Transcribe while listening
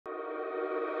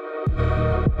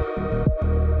Hi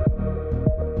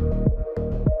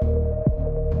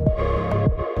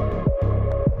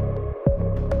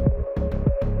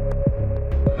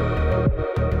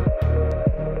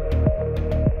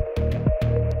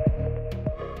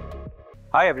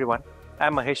everyone,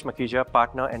 I'm Mahesh Makhija,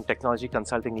 Partner and Technology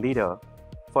Consulting Leader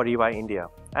for EY India.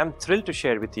 I'm thrilled to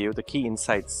share with you the key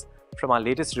insights from our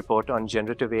latest report on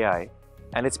generative AI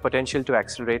and its potential to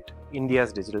accelerate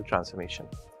India's digital transformation.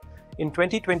 In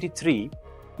 2023,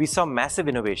 we saw massive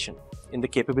innovation in the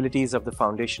capabilities of the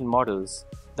foundation models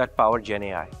that power Gen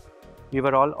AI. We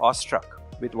were all awestruck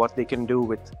with what they can do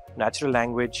with natural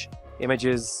language,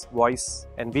 images, voice,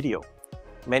 and video.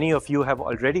 Many of you have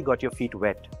already got your feet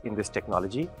wet in this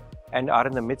technology and are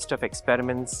in the midst of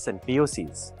experiments and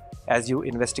POCs as you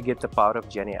investigate the power of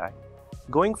Gen AI.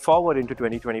 Going forward into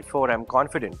 2024, I'm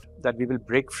confident that we will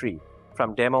break free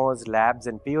from demos, labs,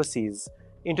 and POCs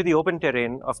into the open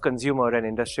terrain of consumer and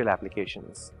industrial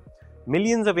applications.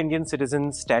 Millions of Indian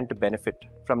citizens stand to benefit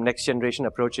from next-generation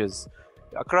approaches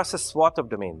across a swath of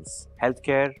domains: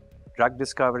 healthcare, drug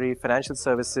discovery, financial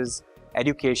services,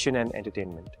 education, and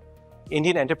entertainment.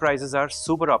 Indian enterprises are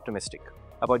super optimistic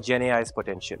about Gen AI's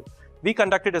potential. We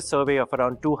conducted a survey of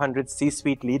around 200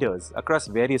 C-suite leaders across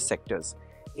various sectors.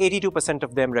 82%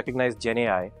 of them recognize Gen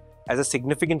AI as a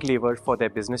significant lever for their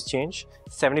business change.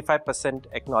 75%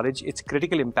 acknowledge its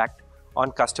critical impact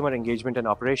on customer engagement and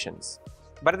operations.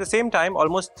 But at the same time,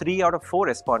 almost 3 out of 4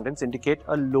 respondents indicate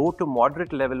a low to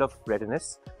moderate level of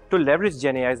readiness to leverage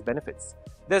Gen AI's benefits.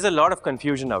 There's a lot of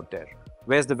confusion out there.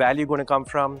 Where's the value going to come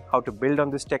from? How to build on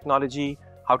this technology?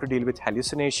 How to deal with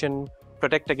hallucination?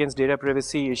 Protect against data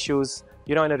privacy issues?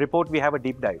 In a report, we have a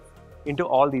deep dive into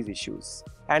all these issues.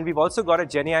 And we've also got a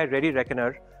Gen AI ready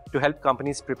reckoner to help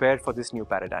companies prepare for this new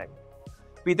paradigm.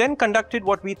 We then conducted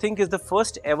what we think is the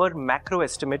first ever macro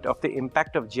estimate of the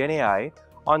impact of Gen AI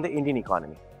on the Indian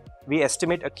economy. We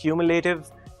estimate a cumulative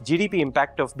GDP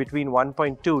impact of between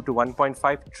 $1.2 to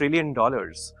 $1.5 trillion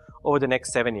over the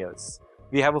next 7 years.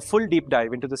 We have a full deep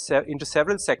dive into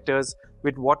several sectors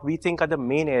with what we think are the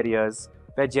main areas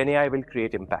where Gen AI will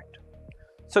create impact.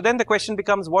 So then the question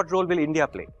becomes, what role will India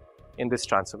play in this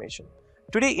transformation?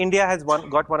 Today, India has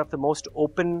got one of the most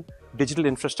open digital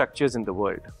infrastructures in the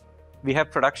world. We have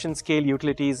production scale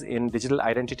utilities in digital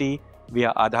identity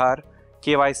via Aadhaar,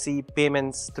 KYC,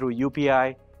 payments through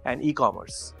UPI, and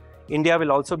e-commerce. India will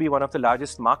also be one of the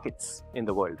largest markets in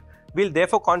the world. We'll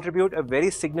therefore contribute a very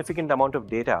significant amount of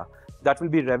data that will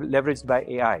be leveraged by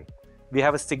AI. We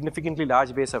have a significantly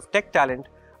large base of tech talent,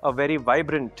 a very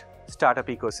vibrant startup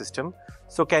ecosystem.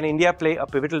 So can India play a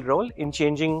pivotal role in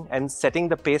changing and setting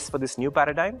the pace for this new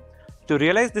paradigm? To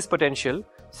realize this potential,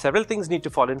 several things need to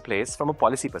fall in place from a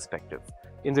policy perspective.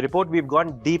 In the report, we've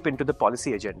gone deep into the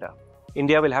policy agenda.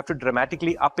 India will have to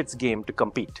dramatically up its game to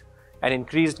compete. An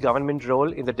increased government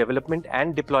role in the development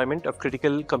and deployment of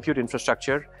critical compute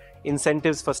infrastructure,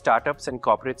 incentives for startups and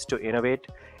corporates to innovate,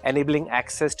 enabling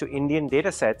access to Indian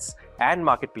datasets and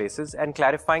marketplaces, and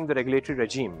clarifying the regulatory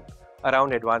regime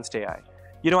around advanced AI.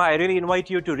 I really invite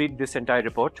you to read this entire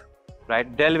report,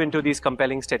 right? Delve into these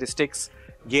compelling statistics,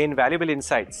 gain valuable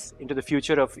insights into the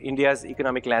future of India's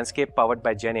economic landscape powered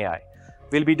by Gen AI.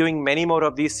 We'll be doing many more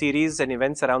of these series and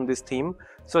events around this theme,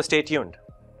 so stay tuned.